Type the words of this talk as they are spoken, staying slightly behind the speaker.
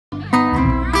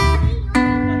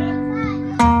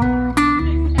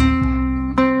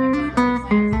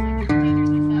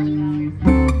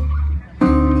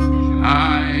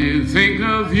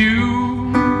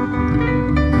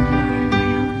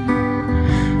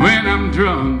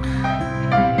drunk,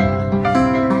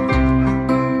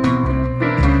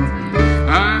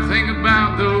 I think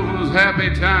about those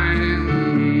happy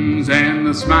times and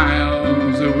the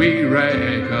smiles that we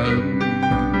rack up.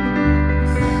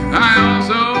 I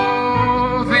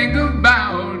also think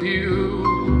about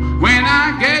you when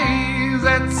I gaze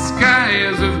at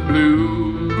skies of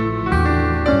blue,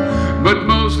 but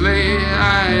mostly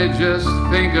I just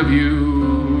think of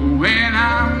you when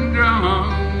I'm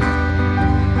drunk.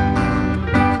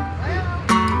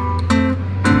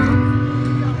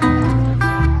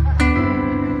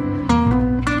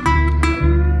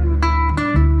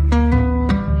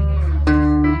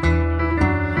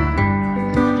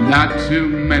 Not too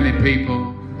many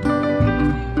people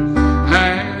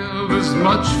have as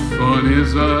much fun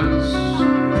as us.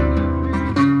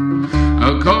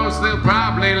 Of course they'll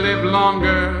probably live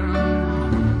longer,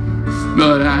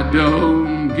 but I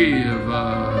don't give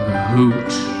a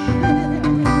hoot.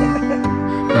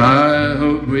 I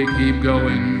hope we keep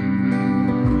going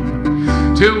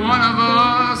till one of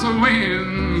us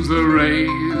wins the race.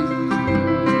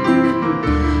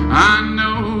 I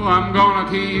know I'm gonna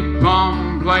keep on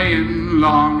playing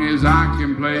long as I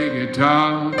can play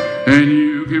guitar and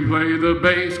you can play the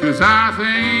bass, 'cause I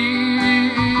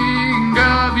think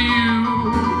of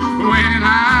you when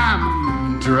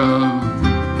I'm drunk.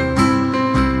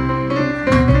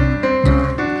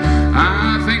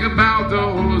 I think about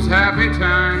those happy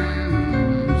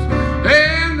times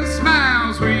and the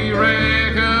smiles we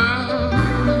rack up.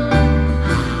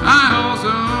 I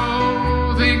also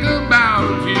think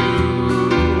about you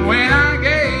when I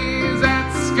gaze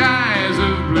at skies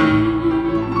of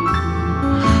blue,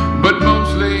 but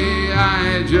mostly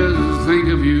I just think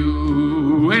of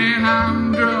you when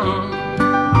I'm drunk.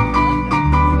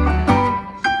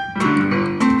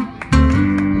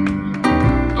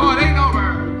 Oh, it ain't over.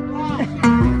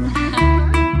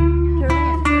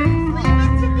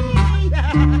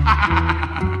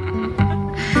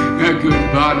 A good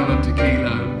bottle of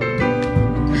tequila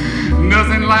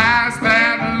doesn't last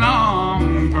that long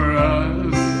for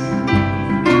us.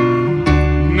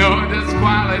 Nor does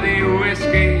quality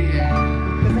whiskey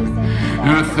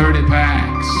or 30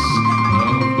 packs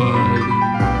of bud.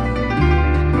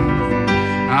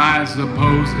 I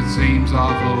suppose it seems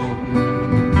awful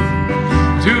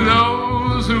to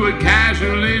those who would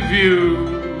casually view.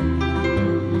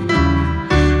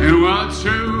 And while it's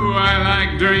true I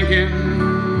like drinking,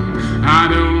 I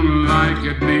don't like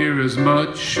it near as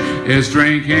much as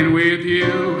drinking with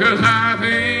you, 'cause I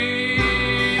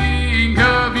think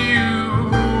of you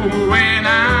when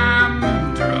I'm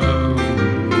drunk.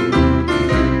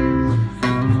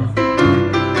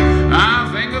 I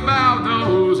think about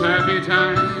those happy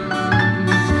times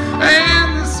and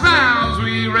the smiles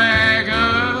we rack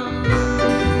up.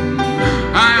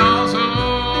 I also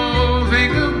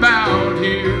think about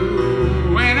you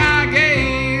when I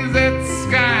gaze at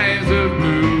skies of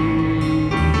blue,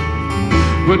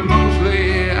 but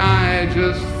mostly I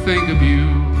just think of you.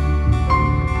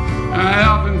 I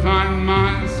often find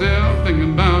myself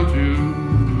thinking about you.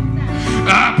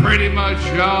 I pretty much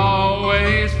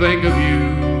always think of you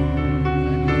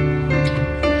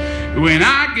when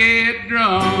I get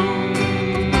drunk.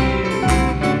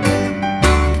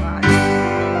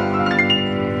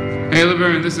 Hey,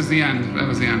 Laverne, this is the end. That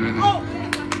was the end right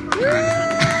there.